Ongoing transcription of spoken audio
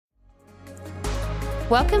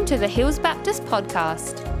Welcome to the Hills Baptist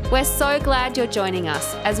Podcast. We're so glad you're joining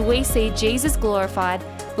us as we see Jesus glorified,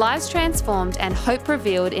 lives transformed, and hope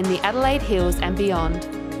revealed in the Adelaide Hills and beyond.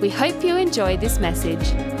 We hope you enjoy this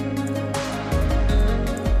message.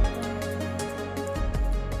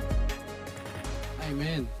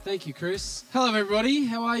 Amen. Thank you, Chris. Hello, everybody.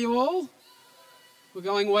 How are you all? We're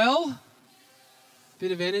going well?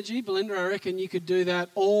 Bit of energy. Belinda, I reckon you could do that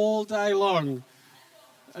all day long.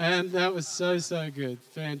 And that was so good.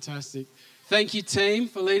 Fantastic. Thank you, team,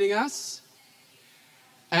 for leading us.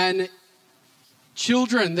 And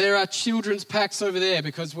children, there are children's packs over there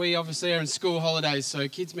because we obviously are in school holidays, so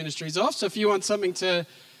kids' ministry is off. So if you want something to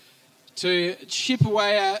chip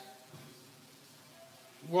away at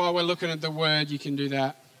while we're looking at the word, you can do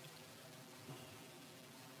that.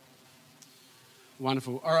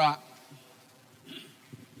 Wonderful. All right.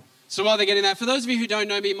 So while they're getting that, for those of you who don't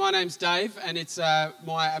know me, my name's Dave, and it's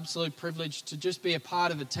my absolute privilege to just be a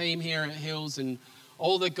part of the team here at Hills and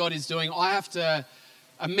all that God is doing. I have to,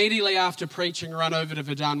 immediately after preaching, run over to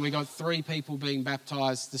Verdun. We got 3 people being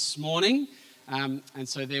baptised this morning, and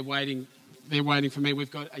so they're waiting for me. We've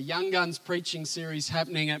got a Young Guns preaching series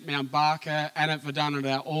happening at Mount Barker and at Verdun at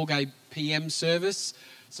our all-day PM service.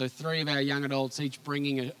 So 3 of our young adults each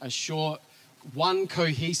bringing a short, one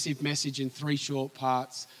cohesive message in 3 short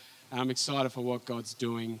parts. I'm excited for what God's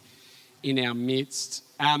doing in our midst.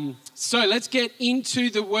 So let's get into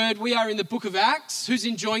the word. We are in the book of Acts. Who's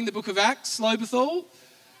enjoying the book of Acts? Lobethal?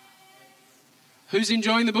 Who's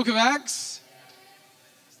enjoying the book of Acts?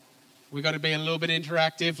 We've got to be a little bit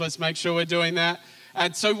interactive. Let's make sure we're doing that.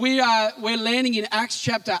 And so we're landing in Acts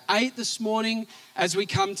chapter 8 this morning as we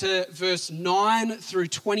come to verse 9 through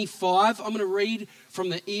 25. I'm going to read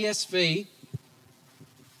from the ESV.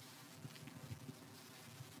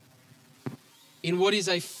 In what is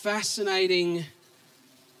a fascinating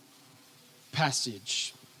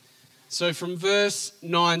passage. So from verse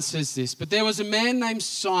 9 says this, "But there was a man named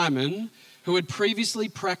Simon who had previously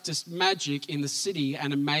practiced magic in the city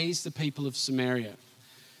and amazed the people of Samaria,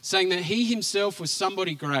 saying that he himself was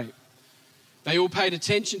somebody great. They all paid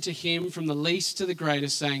attention to him from the least to the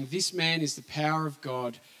greatest, saying, 'This man is the power of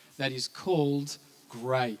God that is called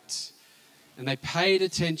great.' And they paid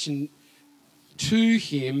attention to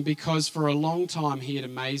him because for a long time he had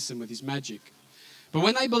amazed them with his magic. But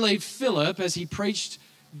when they believed Philip as he preached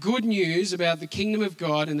good news about the kingdom of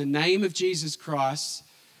God in the name of Jesus Christ,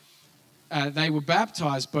 they were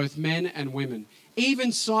baptized, both men and women.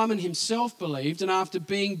 Even Simon himself believed, and after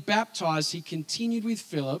being baptized, he continued with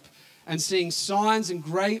Philip, and seeing signs and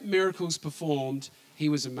great miracles performed, he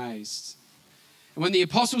was amazed. And when the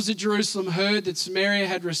apostles at Jerusalem heard that Samaria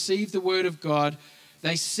had received the word of God,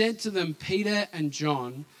 they sent to them Peter and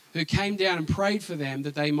John, who came down and prayed for them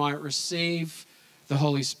that they might receive the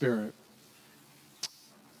Holy Spirit.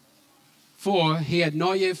 For he had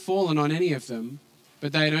not yet fallen on any of them,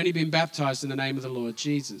 but they had only been baptized in the name of the Lord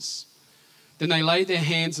Jesus. Then they laid their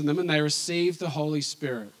hands on them and they received the Holy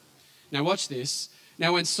Spirit." Now watch this.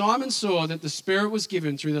 "Now when Simon saw that the Spirit was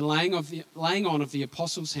given through the laying on of the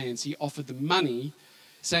apostles' hands, he offered them money,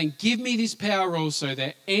 saying, 'Give me this power also,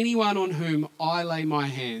 that anyone on whom I lay my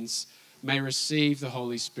hands may receive the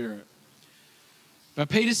Holy Spirit.' But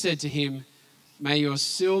Peter said to him, 'May your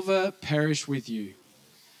silver perish with you,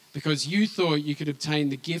 because you thought you could obtain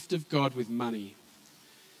the gift of God with money.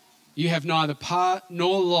 You have neither part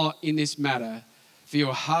nor lot in this matter, for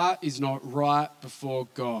your heart is not right before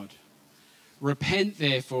God. Repent,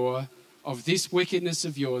 therefore, of this wickedness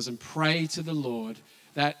of yours and pray to the Lord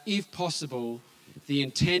that, if possible, the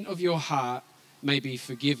intent of your heart may be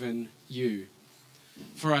forgiven you.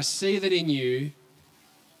 For I see that in you,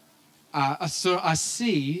 I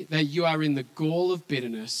see that you are in the gall of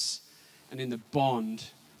bitterness and in the bond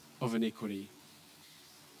of iniquity.'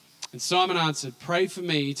 And Simon answered, 'Pray for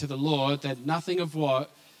me to the Lord that nothing of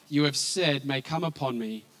what you have said may come upon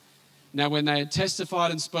me.' Now when they had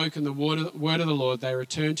testified and spoken the word of the Lord, they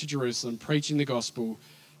returned to Jerusalem, preaching the gospel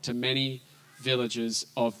to many villages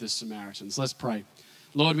of the Samaritans." Let's pray.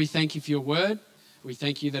 Lord, we thank you for your word. We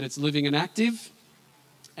thank you that it's living and active.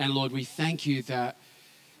 And Lord, we thank you that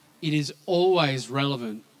it is always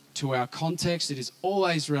relevant to our context. It is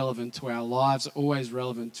always relevant to our lives, always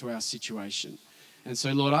relevant to our situation. And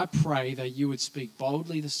so, Lord, I pray that you would speak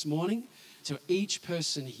boldly this morning to each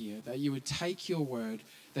person here, that you would take your word,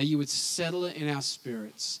 that you would settle it in our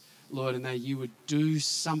spirits, Lord, and that you would do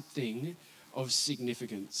something of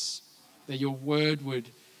significance, that your word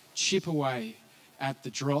would chip away at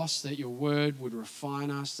the dross, that your word would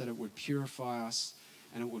refine us, that it would purify us,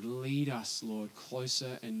 and it would lead us, Lord,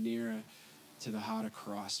 closer and nearer to the heart of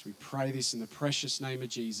Christ. We pray this in the precious name of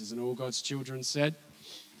Jesus. And all God's children said,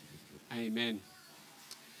 Amen.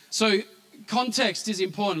 So context is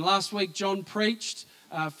important. Last week, John preached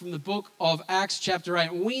from the book of Acts chapter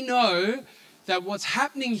 8. We know that what's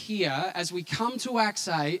happening here as we come to Acts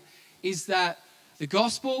 8 is that the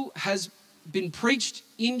gospel has been preached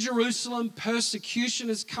in Jerusalem. Persecution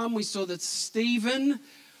has come. We saw that Stephen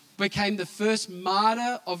became the first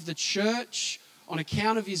martyr of the church on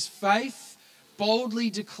account of his faith, boldly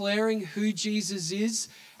declaring who Jesus is.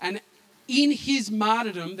 And in his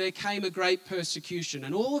martyrdom, there came a great persecution.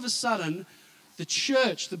 And all of a sudden, the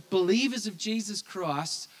church, the believers of Jesus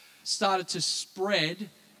Christ, started to spread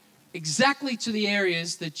exactly to the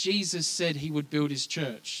areas that Jesus said he would build his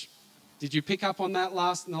church. Did you pick up on that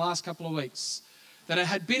in the last couple of weeks? That it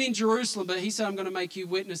had been in Jerusalem, but he said, I'm going to make you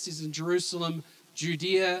witnesses in Jerusalem,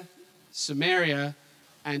 Judea, Samaria,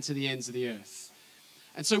 and to the ends of the earth.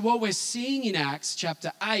 And so what we're seeing in Acts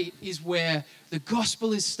chapter 8 is where the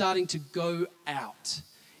gospel is starting to go out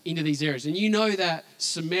into these areas. And you know that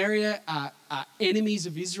Samaria are enemies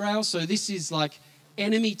of Israel. So this is like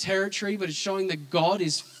enemy territory, but it's showing that God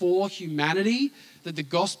is for humanity, that the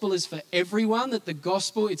gospel is for everyone, that the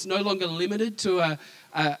gospel, it's no longer limited to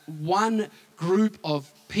one group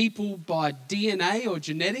of people by DNA or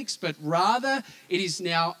genetics, but rather it is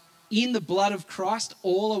now in the blood of Christ,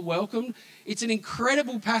 all are welcomed. It's an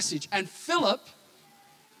incredible passage. And Philip,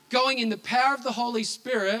 going in the power of the Holy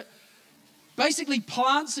Spirit, basically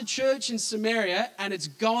plants a church in Samaria and it's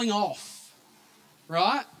going off,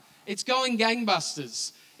 right? It's going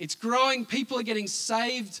gangbusters. It's growing. People are getting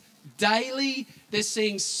saved daily. They're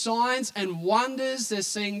seeing signs and wonders. They're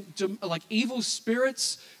seeing like evil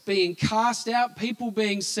spirits being cast out, people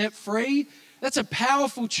being set free. That's a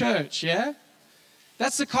powerful church, yeah?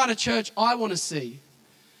 That's the kind of church I want to see.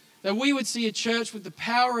 That we would see a church with the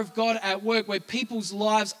power of God at work where people's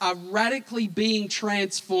lives are radically being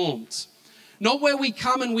transformed. Not where we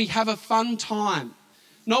come and we have a fun time.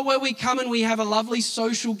 Not where we come and we have a lovely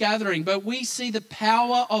social gathering, but we see the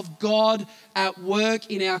power of God at work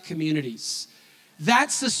in our communities.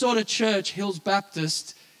 That's the sort of church Hills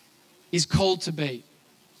Baptist is called to be.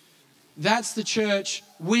 That's the church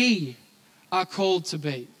we are called to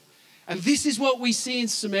be. And this is what we see in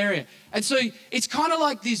Samaria. And so it's kind of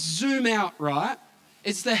like this zoom out, right?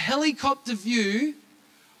 It's the helicopter view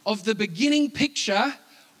of the beginning picture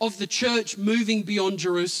of the church moving beyond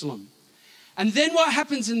Jerusalem. And then what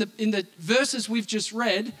happens in the verses we've just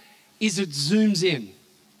read is it zooms in.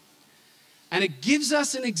 And it gives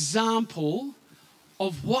us an example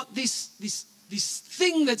of what this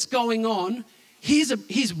thing that's going on.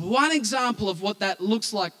 Here's one example of what that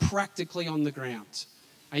looks like practically on the ground.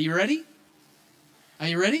 Are you ready? Are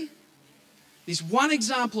you ready? This one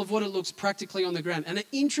example of what it looks practically on the ground. And it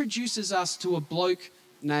introduces us to a bloke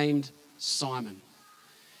named Simon.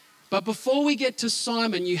 But before we get to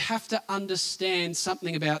Simon, you have to understand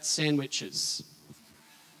something about sandwiches.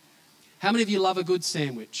 How many of you love a good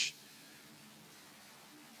sandwich?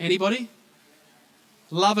 Anybody?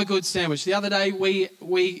 Love a good sandwich. The other day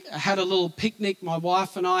we had a little picnic, my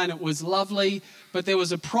wife and I, and it was lovely, but there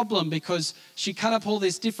was a problem because she cut up all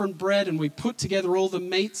this different bread and we put together all the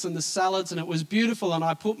meats and the salads and it was beautiful, and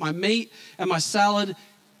I put my meat and my salad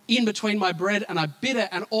in between my bread and I bit it,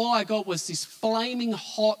 and all I got was this flaming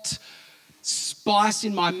hot spice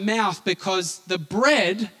in my mouth because the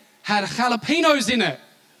bread had jalapenos in it.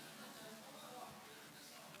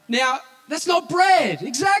 Now, that's not bread,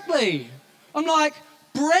 exactly. I'm like,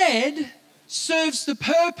 bread serves the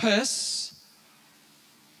purpose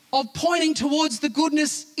of pointing towards the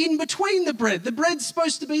goodness in between the bread. The bread's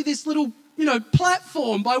supposed to be this little,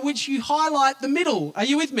 platform by which you highlight the middle. Are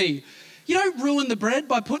you with me? You don't ruin the bread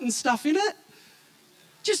by putting stuff in it.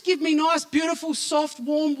 Just give me nice, beautiful, soft,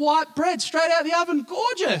 warm, white bread straight out of the oven.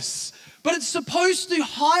 Gorgeous. But it's supposed to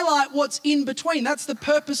highlight what's in between. That's the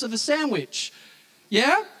purpose of a sandwich.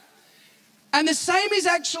 Yeah? And the same is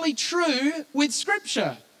actually true with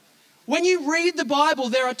Scripture. When you read the Bible,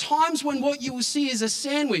 there are times when what you will see is a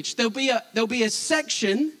sandwich. There'll be a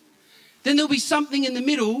section, then there'll be something in the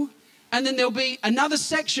middle, and then there'll be another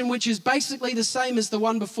section which is basically the same as the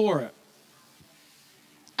one before it.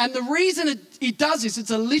 And the reason it does this,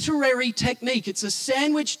 it's a literary technique. It's a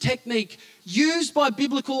sandwich technique used by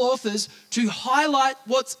biblical authors to highlight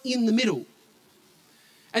what's in the middle.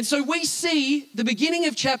 And so we see the beginning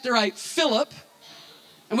of chapter 8, Philip,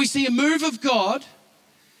 and we see a move of God,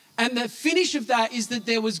 and the finish of that is that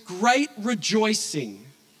there was great rejoicing,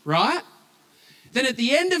 right? Then at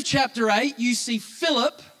the end of chapter 8, you see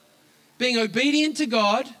Philip being obedient to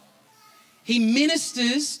God. He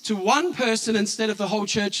ministers to one person instead of the whole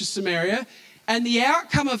church of Samaria, and the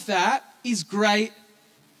outcome of that is great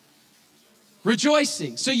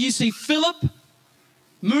rejoicing. So you see Philip,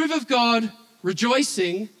 move of God,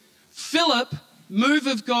 rejoicing. Philip, move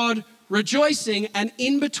of God, rejoicing. And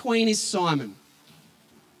in between is Simon.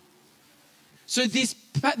 So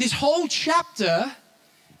this whole chapter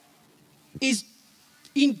is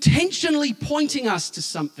intentionally pointing us to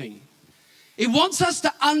something. It wants us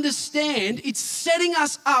to understand, it's setting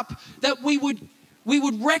us up that we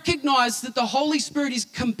would recognize that the Holy Spirit is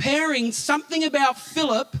comparing something about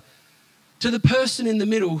Philip to the person in the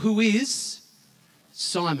middle, who is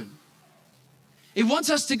Simon. It wants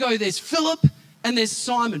us to go, there's Philip and there's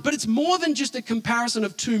Simon. But it's more than just a comparison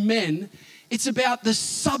of two men. It's about the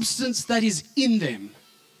substance that is in them.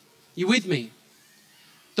 You with me?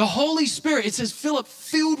 The Holy Spirit, it says Philip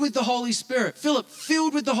filled with the Holy Spirit. Philip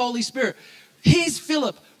filled with the Holy Spirit. Here's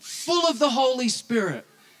Philip, full of the Holy Spirit,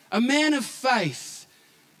 a man of faith,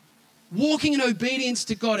 walking in obedience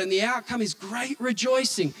to God, and the outcome is great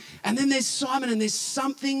rejoicing. And then there's Simon, and there's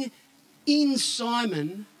something in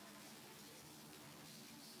Simon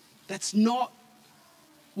that's not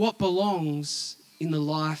what belongs in the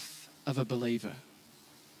life of a believer.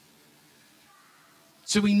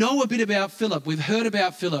 So we know a bit about Philip. We've heard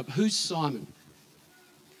about Philip. Who's Simon?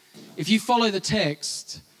 If you follow the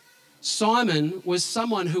text, Simon was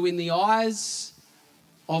someone who in the eyes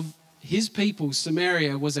of his people,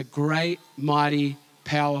 Samaria, was a great, mighty,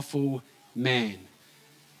 powerful man.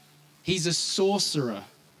 He's a sorcerer.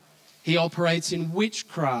 He operates in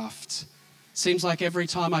witchcraft. Seems like every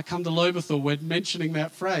time I come to Lobethal, we're mentioning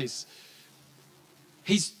that phrase.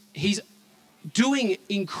 He's doing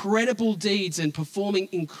incredible deeds and performing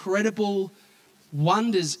incredible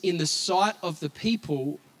wonders in the sight of the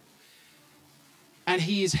people, and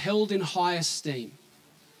he is held in high esteem.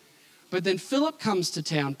 But then Philip comes to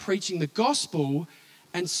town preaching the gospel,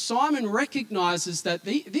 and Simon recognizes that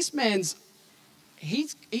this man's,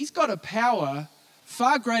 he's got a power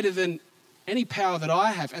far greater than any power that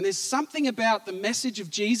I have. And there's something about the message of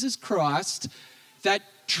Jesus Christ that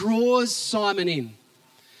draws Simon in.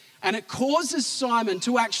 And it causes Simon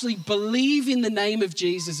to actually believe in the name of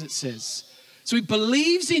Jesus, it says. So he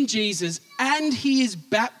believes in Jesus and he is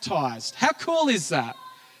baptized. How cool is that?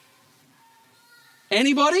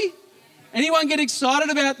 Anybody? Anyone get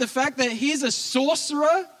excited about the fact that here's a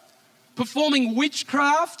sorcerer performing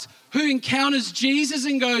witchcraft who encounters Jesus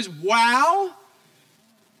and goes, wow,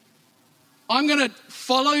 I'm going to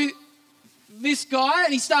follow this guy?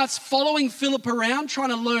 And he starts following Philip around, trying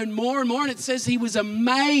to learn more and more. And it says he was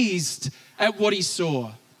amazed at what he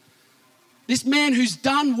saw. This man who's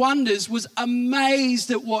done wonders was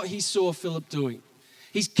amazed at what he saw Philip doing.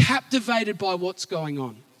 He's captivated by what's going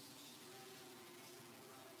on.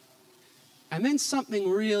 And then something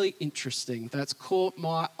really interesting that's caught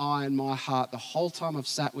my eye and my heart the whole time I've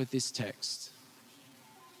sat with this text.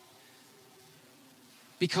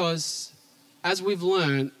 Because as we've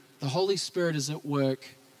learned, the Holy Spirit is at work,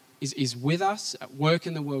 is with us, at work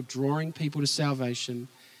in the world, drawing people to salvation.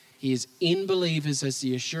 He is in believers as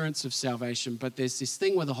the assurance of salvation. But there's this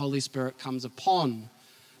thing where the Holy Spirit comes upon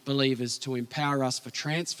believers to empower us for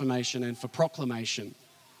transformation and for proclamation.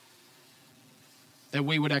 That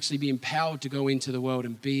we would actually be empowered to go into the world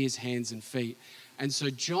and be his hands and feet. And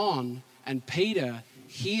so John and Peter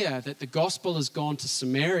hear that the gospel has gone to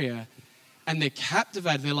Samaria, and they're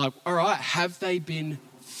captivated. They're like, all right, have they been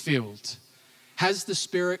filled? Has the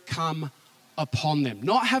Spirit come upon them?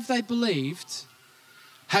 Not have they believed,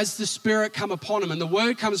 has the Spirit come upon them? And the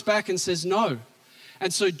word comes back and says no.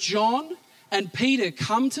 And so John and Peter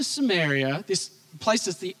come to Samaria, this place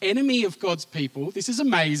is the enemy of God's people. This is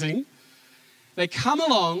amazing. They come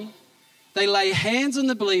along, they lay hands on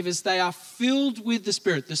the believers, they are filled with the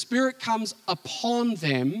Spirit. The Spirit comes upon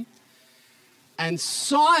them, and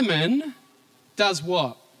Simon does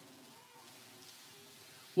what?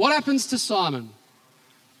 What happens to Simon?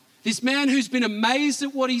 This man who's been amazed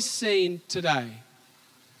at what he's seen today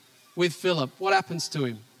with Philip, what happens to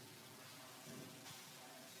him?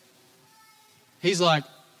 He's like,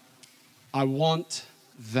 I want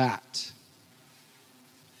that.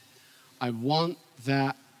 I want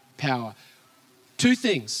that power. Two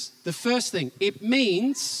things. The first thing, it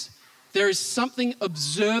means there is something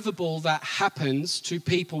observable that happens to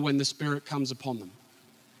people when the Spirit comes upon them.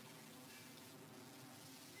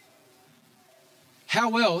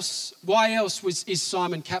 Why else is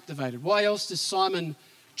Simon captivated? Why else is Simon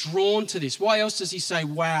drawn to this? Why else does he say,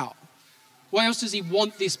 wow? Why else does he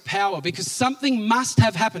want this power? Because something must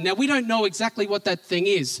have happened. Now, we don't know exactly what that thing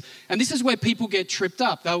is. And this is where people get tripped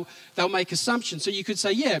up. They'll make assumptions. So you could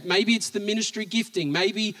say, yeah, maybe it's the ministry gifting.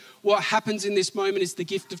 Maybe what happens in this moment is the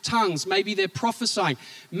gift of tongues. Maybe they're prophesying.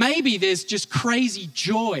 Maybe there's just crazy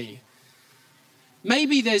joy.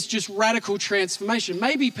 Maybe there's just radical transformation.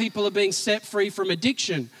 Maybe people are being set free from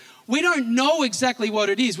addiction. We don't know exactly what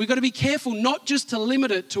it is. We've got to be careful not just to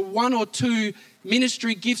limit it to one or two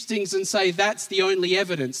ministry giftings and say that's the only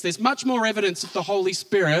evidence. There's much more evidence of the Holy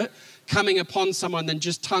Spirit coming upon someone than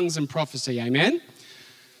just tongues and prophecy, amen?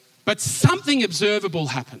 But something observable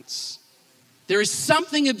happens. There is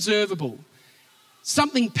something observable,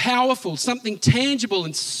 something powerful, something tangible,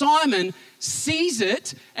 and Simon sees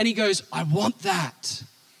it and he goes, I want that.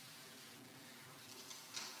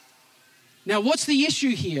 Now, what's the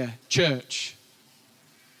issue here, church?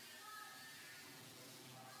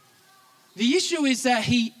 The issue is that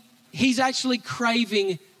he's actually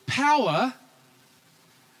craving power,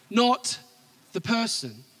 not the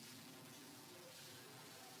person.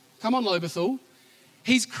 Come on, Lobethal.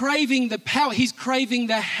 He's craving the power. He's craving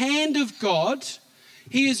the hand of God.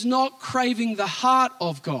 He is not craving the heart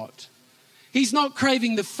of God. He's not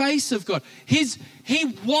craving the face of God. He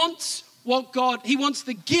wants he wants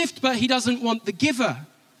the gift, but he doesn't want the giver.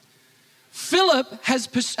 Philip has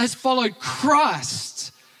followed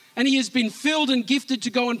Christ, and he has been filled and gifted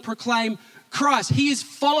to go and proclaim Christ. He is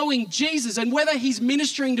following Jesus, and whether he's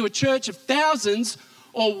ministering to a church of thousands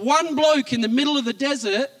or one bloke in the middle of the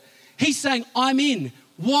desert, he's saying, I'm in.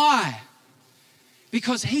 Why?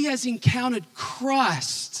 Because he has encountered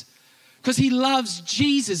Christ, because he loves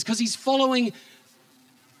Jesus, because he's following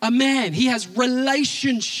a man. He has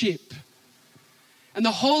relationship. And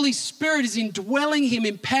the Holy Spirit is indwelling him,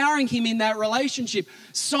 empowering him in that relationship.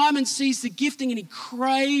 Simon sees the gifting and he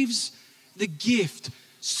craves the gift.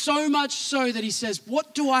 So much so that he says,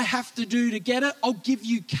 what do I have to do to get it? I'll give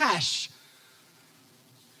you cash.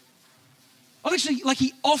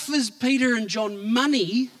 He offers Peter and John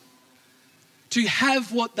money to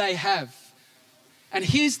have what they have. And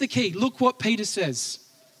here's the key. Look what Peter says.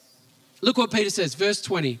 Look what Peter says, verse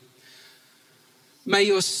 20. May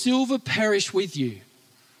your silver perish with you.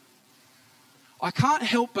 I can't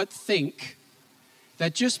help but think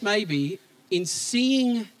that just maybe in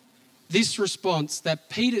seeing this response that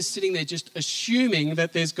Peter's sitting there just assuming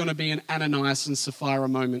that there's going to be an Ananias and Sapphira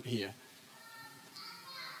moment here.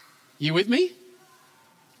 You with me?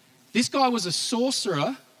 This guy was a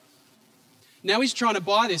sorcerer. Now he's trying to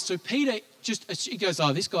buy this. So Peter he goes,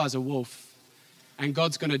 oh, this guy's a wolf. And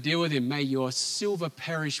God's going to deal with him. May your silver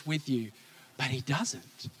perish with you. But he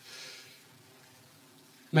doesn't.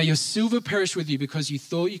 May your silver perish with you because you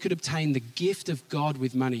thought you could obtain the gift of God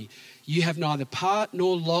with money. You have neither part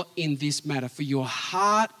nor lot in this matter, for your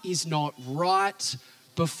heart is not right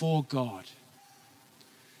before God.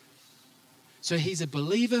 So he's a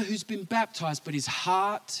believer who's been baptized, but his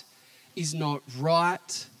heart is not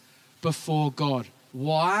right before God.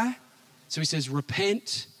 Why? So he says,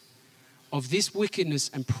 repent of this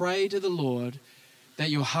wickedness and pray to the Lord that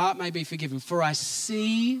your heart may be forgiven. For I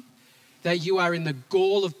see that you are in the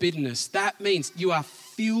gall of bitterness. That means you are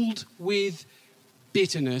filled with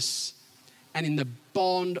bitterness and in the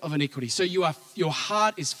bond of iniquity. So your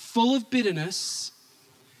heart is full of bitterness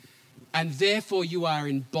and therefore you are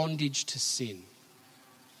in bondage to sin.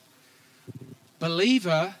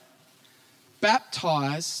 Believer,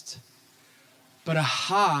 baptized, but a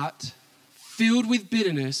heart filled with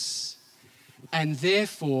bitterness and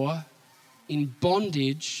therefore in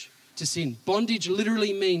bondage to sin. Bondage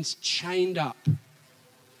literally means chained up.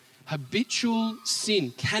 Habitual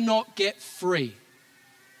sin, cannot get free.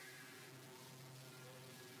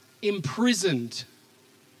 Imprisoned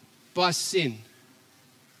by sin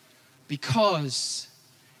because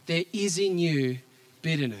there is in you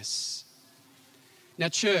bitterness. Now,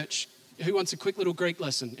 church, who wants a quick little Greek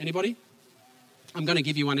lesson? Anybody? I'm going to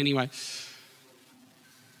give you one anyway.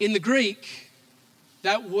 In the Greek,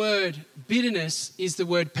 that word bitterness is the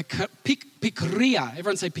word pikria.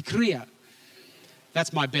 Everyone say pikria.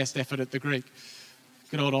 That's my best effort at the Greek.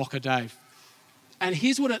 Good old Ocker Dave. And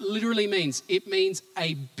here's what it literally means. It means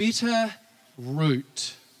a bitter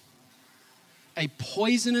root. A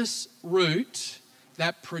poisonous root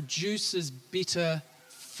that produces bitter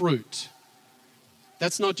fruit.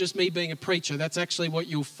 That's not just me being a preacher. That's actually what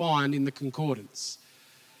you'll find in the concordance.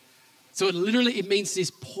 So it means this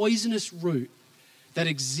poisonous root that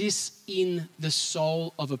exists in the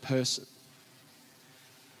soul of a person.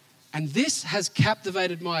 And this has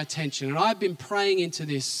captivated my attention. And I've been praying into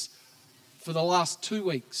this for the last 2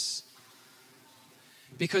 weeks.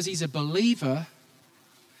 Because he's a believer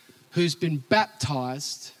who's been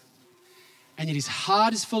baptized and yet his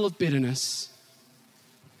heart is full of bitterness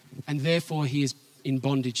and therefore he is in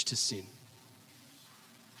bondage to sin.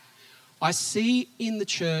 I see in the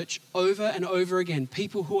church over and over again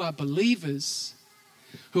people who are believers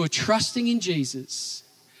who are trusting in Jesus,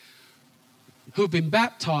 who have been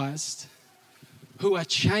baptized, who are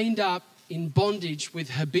chained up in bondage with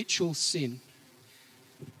habitual sin.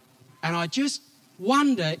 And I just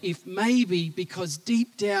wonder if maybe because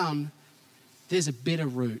deep down there's a bitter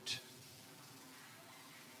root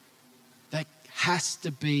that has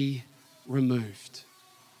to be removed.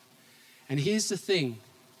 And here's the thing,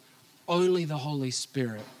 only the Holy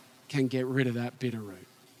Spirit can get rid of that bitter root.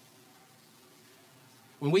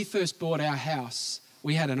 When we first bought our house,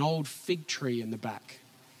 we had an old fig tree in the back.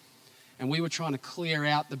 And we were trying to clear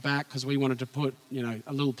out the back because we wanted to put,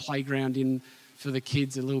 a little playground in for the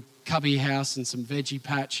kids, a little cubby house and some veggie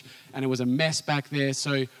patch. And it was a mess back there.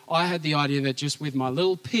 So I had the idea that just with my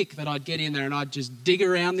little pick that I'd get in there and I'd just dig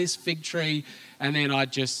around this fig tree and then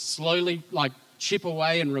I'd just slowly chip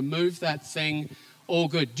away and remove that thing. All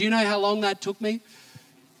good. Do you know how long that took me?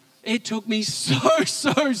 It took me so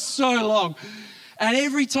long. And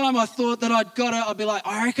every time I thought that I'd got it, I'd be like,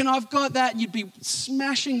 I reckon I've got that. And you'd be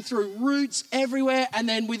smashing through roots everywhere. And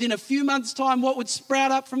then within a few months' time, what would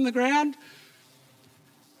sprout up from the ground?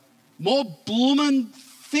 More blooming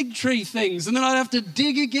fig tree things. And then I'd have to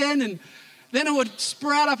dig again. And then it would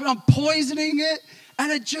sprout up and I'm poisoning it.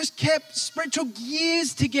 And it just kept spreading. It took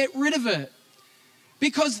years to get rid of it.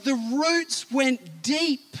 Because the roots went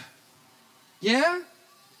deep. Yeah?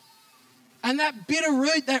 And that bitter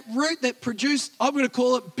root, that produced, I'm going to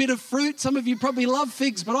call it bitter fruit. Some of you probably love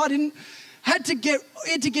figs, but I didn't. Had to get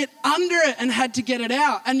under it and had to get it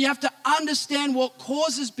out. And you have to understand what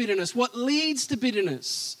causes bitterness, what leads to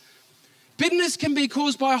bitterness. Bitterness can be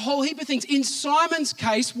caused by a whole heap of things. In Simon's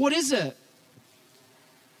case, what is it?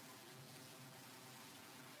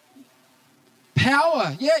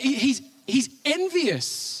 Power. Yeah, he's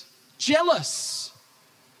envious, jealous.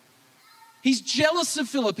 He's jealous of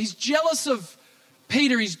Philip. He's jealous of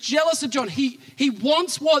Peter. He's jealous of John. He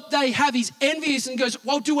wants what they have. He's envious and goes,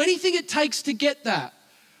 well, I'll do anything it takes to get that.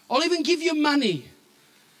 I'll even give you money.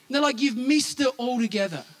 And they're like, you've missed it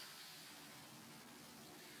altogether.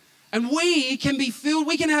 And we can be filled,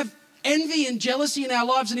 we can have envy and jealousy in our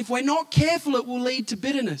lives. And if we're not careful, it will lead to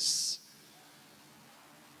bitterness.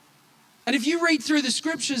 And if you read through the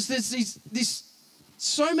scriptures, there's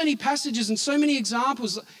so many passages and so many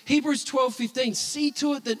examples. Hebrews 12:15, see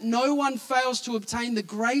to it that no one fails to obtain the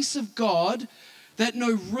grace of God, that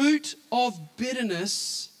no root of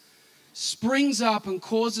bitterness springs up and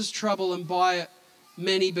causes trouble, and by it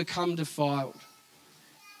many become defiled.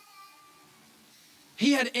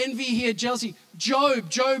 He had envy, he had jealousy.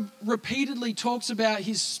 Job repeatedly talks about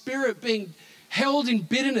his spirit being held in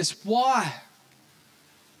bitterness. Why?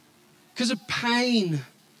 Because of pain,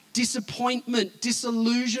 disappointment,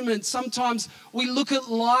 disillusionment. Sometimes we look at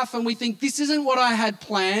life and we think, this isn't what I had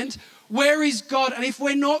planned. Where is God? And if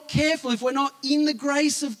we're not careful, if we're not in the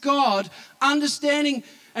grace of God, understanding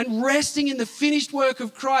and resting in the finished work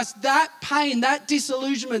of Christ, that pain, that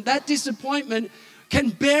disillusionment, that disappointment can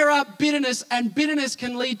bear up bitterness, and bitterness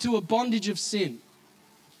can lead to a bondage of sin.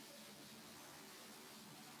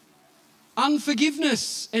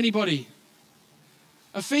 Unforgiveness, anybody?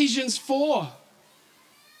 Ephesians 4.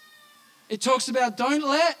 It talks about don't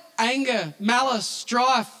let anger, malice,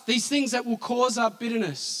 strife, these things that will cause up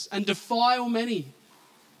bitterness and defile many.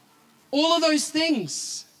 All of those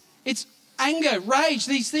things, it's anger, rage,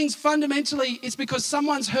 these things fundamentally, it's because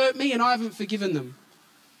someone's hurt me and I haven't forgiven them.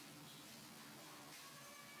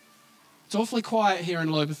 It's awfully quiet here in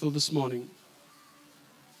Lobethal this morning.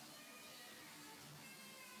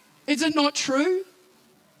 Is it not true?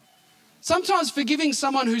 Sometimes forgiving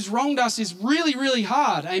someone who's wronged us is really, really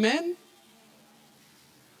hard. Amen?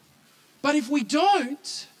 But if we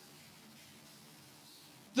don't,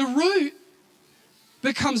 the root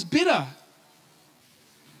becomes bitter.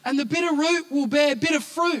 And the bitter root will bear bitter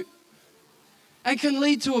fruit and can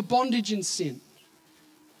lead to a bondage in sin.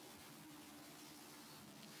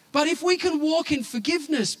 But if we can walk in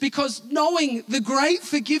forgiveness, because knowing the great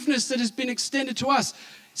forgiveness that has been extended to us,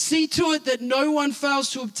 see to it that no one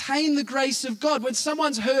fails to obtain the grace of God. When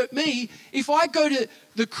someone's hurt me, if I go to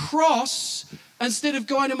the cross instead of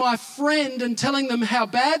going to my friend and telling them how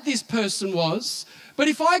bad this person was, but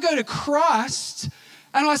if I go to Christ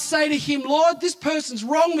and I say to him, Lord, this person's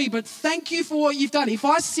wronged me, but thank you for what you've done. If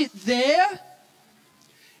I sit there,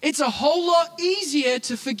 it's a whole lot easier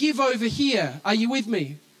to forgive over here. Are you with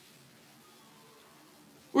me?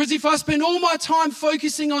 Whereas if I spend all my time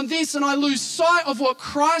focusing on this and I lose sight of what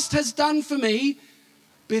Christ has done for me,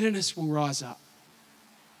 bitterness will rise up.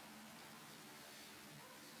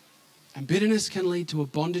 And bitterness can lead to a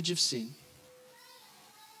bondage of sin.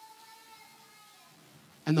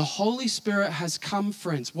 And the Holy Spirit has come,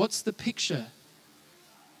 friends. What's the picture?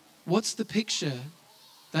 What's the picture?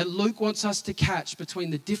 that Luke wants us to catch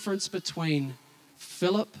between the difference between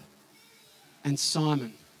Philip and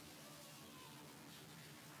Simon.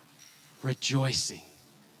 Rejoicing.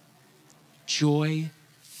 Joy,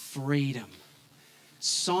 freedom.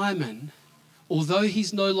 Simon, although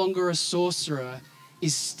he's no longer a sorcerer,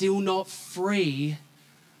 is still not free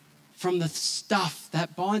from the stuff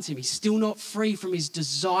that binds him. He's still not free from his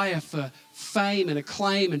desire for fame and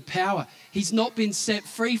acclaim and power. He's not been set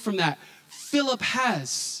free from that. Philip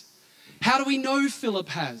has. How do we know Philip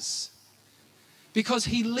has? Because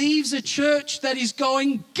he leaves a church that is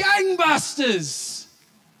going gangbusters.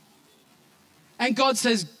 And God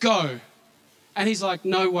says, go. And he's like,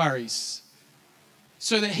 no worries.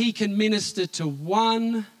 So that he can minister to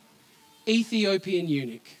one Ethiopian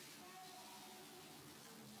eunuch.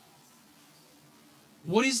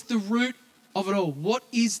 What is the root of it all? What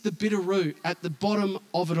is the bitter root at the bottom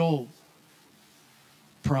of it all?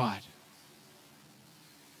 Pride.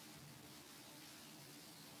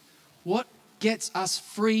 What gets us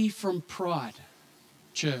free from pride,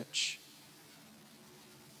 church?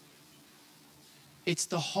 It's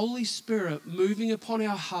the Holy Spirit moving upon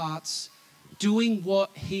our hearts, doing what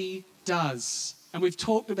he does. And we've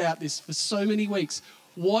talked about this for so many weeks.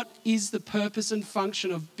 What is the purpose and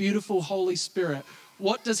function of beautiful Holy Spirit?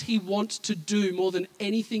 What does he want to do more than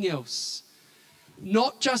anything else?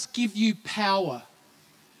 Not just give you power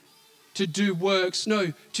to do works,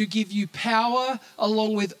 no, to give you power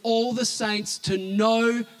along with all the saints to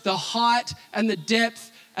know the height and the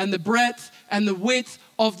depth and the breadth and the width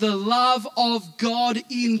of the love of God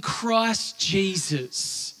in Christ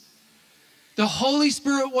Jesus. The Holy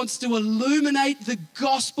Spirit wants to illuminate the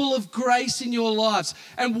gospel of grace in your lives.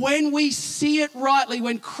 And when we see it rightly,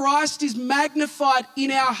 when Christ is magnified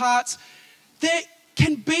in our hearts, there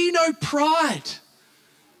can be no pride.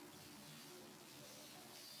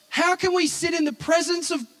 How can we sit in the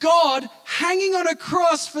presence of God hanging on a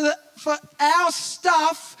cross for our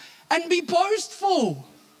stuff and be boastful?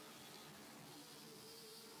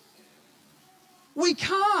 We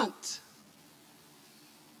can't.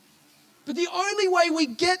 But the only way we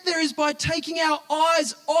get there is by taking our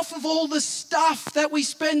eyes off of all the stuff that we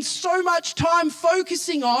spend so much time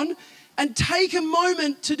focusing on and take a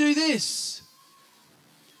moment to do this,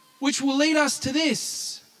 which will lead us to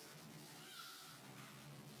this,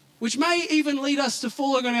 which may even lead us to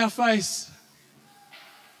falling on our face.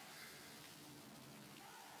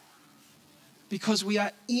 Because we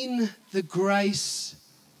are in the grace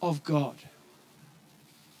of God.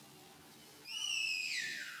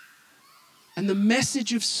 And the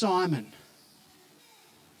message of Simon,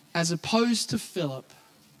 as opposed to Philip,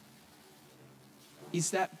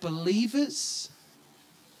 is that believers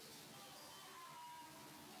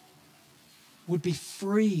would be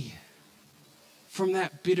free from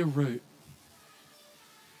that bitter root.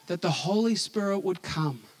 That the Holy Spirit would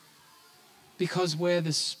come. Because where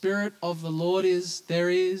the Spirit of the Lord is, there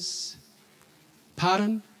is,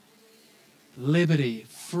 pardon? Liberty,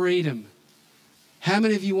 freedom. How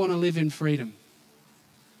many of you want to live in freedom?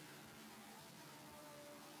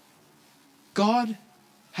 God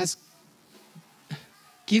has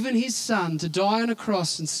given his Son to die on a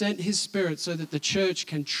cross and sent his Spirit so that the church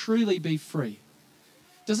can truly be free.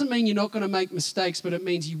 Doesn't mean you're not going to make mistakes, but it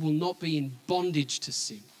means you will not be in bondage to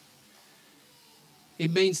sin.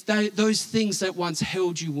 It means those things that once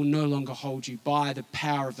held you will no longer hold you by the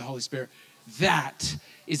power of the Holy Spirit. That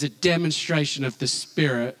is a demonstration of the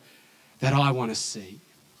Spirit that I want to see.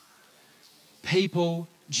 People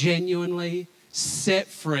genuinely set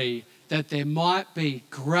free, that there might be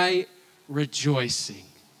great rejoicing.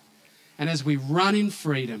 And as we run in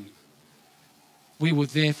freedom, we will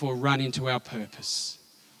therefore run into our purpose.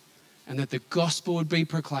 And that the gospel would be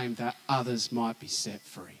proclaimed, that others might be set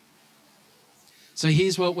free. So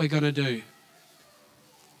here's what we're going to do.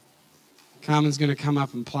 Carmen's going to come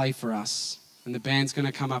up and play for us, and the band's going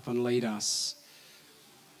to come up and lead us.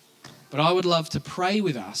 But I would love to pray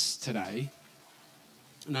with us today.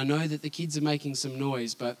 And I know that the kids are making some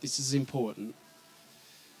noise, but this is important.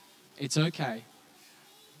 It's okay.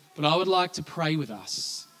 But I would like to pray with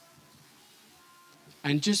us.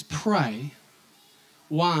 And just pray,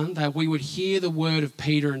 one, that we would hear the word of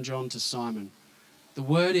Peter and John to Simon. The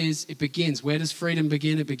word is, it begins. Where does freedom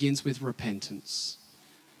begin? It begins with repentance.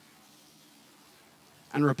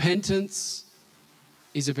 And repentance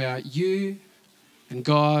is about you and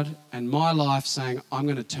God and my life saying, I'm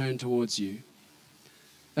going to turn towards you.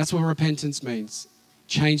 That's what repentance means.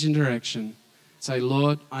 Change in direction. Say,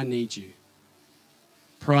 Lord, I need you.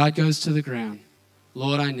 Pride goes to the ground.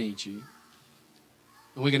 Lord, I need you.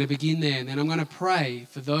 And we're going to begin there. And then I'm going to pray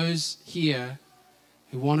for those here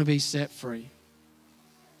who want to be set free.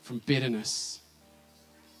 from bitterness.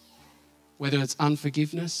 Whether it's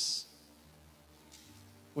unforgiveness,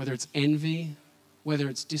 whether it's envy, whether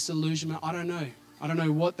it's disillusionment, I don't know. I don't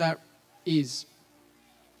know what that is.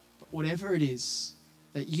 But whatever it is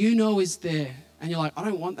that you know is there and you're like, I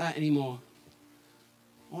don't want that anymore.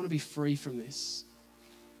 I want to be free from this.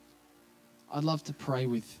 I'd love to pray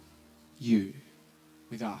with you,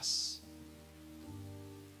 with us,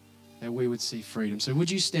 that we would see freedom. So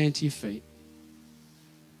would you stand to your feet?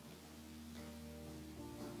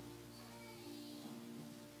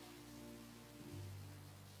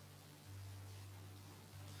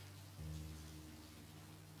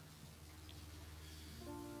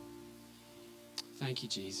 Thank you,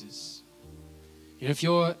 Jesus. You know, if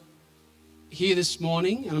you're here this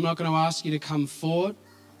morning, and I'm not going to ask you to come forward,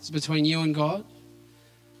 it's between you and God.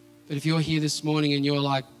 But if you're here this morning and you're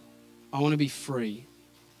like, I want to be free.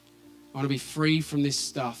 I want to be free from this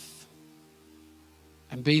stuff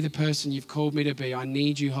and be the person you've called me to be. I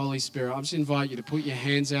need you, Holy Spirit. I just invite you to put your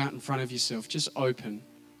hands out in front of yourself, just open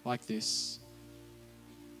like this.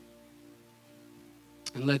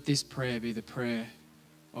 And let this prayer be the prayer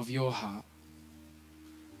of your heart.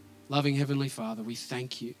 Loving Heavenly Father, we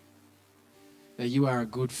thank you that you are a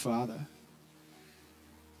good Father.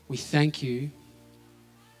 We thank you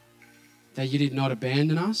that you did not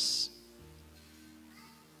abandon us,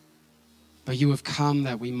 but you have come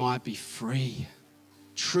that we might be free,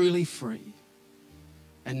 truly free,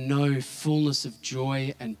 and know fullness of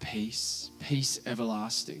joy and peace, peace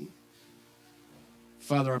everlasting.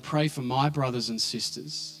 Father, I pray for my brothers and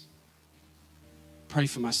sisters. Pray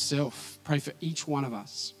for myself. Pray for each one of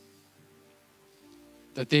us,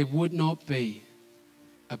 that there would not be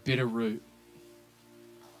a bitter root.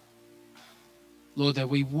 Lord, that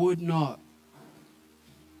we would not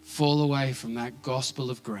fall away from that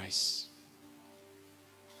gospel of grace,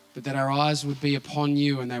 but that our eyes would be upon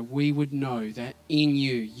you and that we would know that in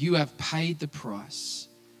you, you have paid the price.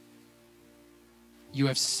 You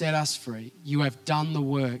have set us free. You have done the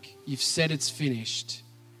work. You've said it's finished.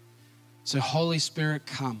 So Holy Spirit,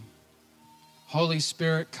 come. Holy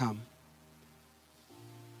Spirit, come.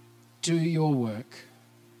 Do your work.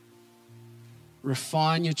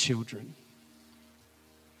 Refine your children.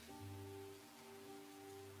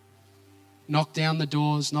 Knock down the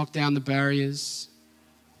doors, knock down the barriers,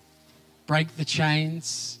 break the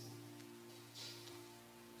chains.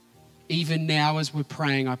 Even now as we're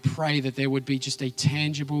praying, I pray that there would be just a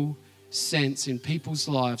tangible sense in people's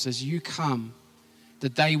lives as you come,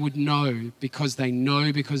 that they would know because they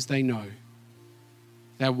know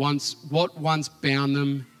that what once bound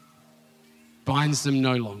them binds them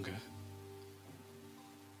no longer.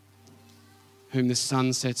 Whom the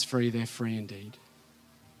Son sets free, they're free indeed.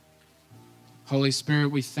 Holy Spirit,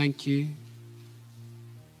 we thank you.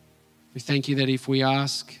 We thank you that if we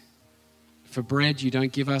ask for bread, you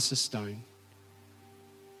don't give us a stone.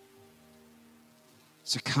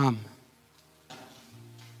 So come.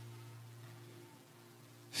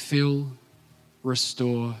 Fill,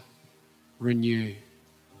 restore, renew.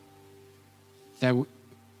 That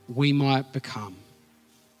we might become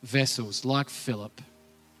vessels like Philip,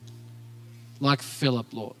 Lord,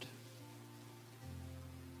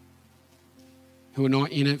 who are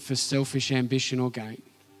not in it for selfish ambition or gain,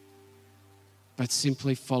 but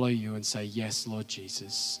simply follow you and say, yes, Lord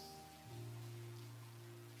Jesus,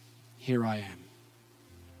 here I am,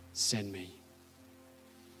 send me.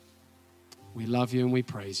 We love you and we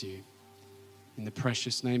praise you. In the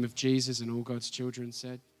precious name of Jesus, and all God's children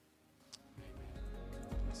said,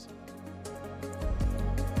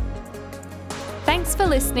 Thanks for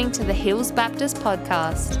listening to the Hills Baptist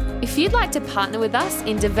podcast. If you'd like to partner with us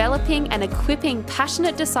in developing and equipping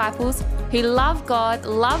passionate disciples who love God,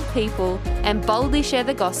 love people, and boldly share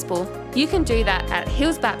the gospel, you can do that at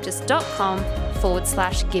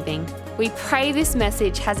hillsbaptist.com/giving. We pray this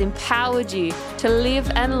message has empowered you to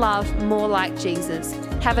live and love more like Jesus.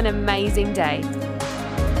 Have an amazing day.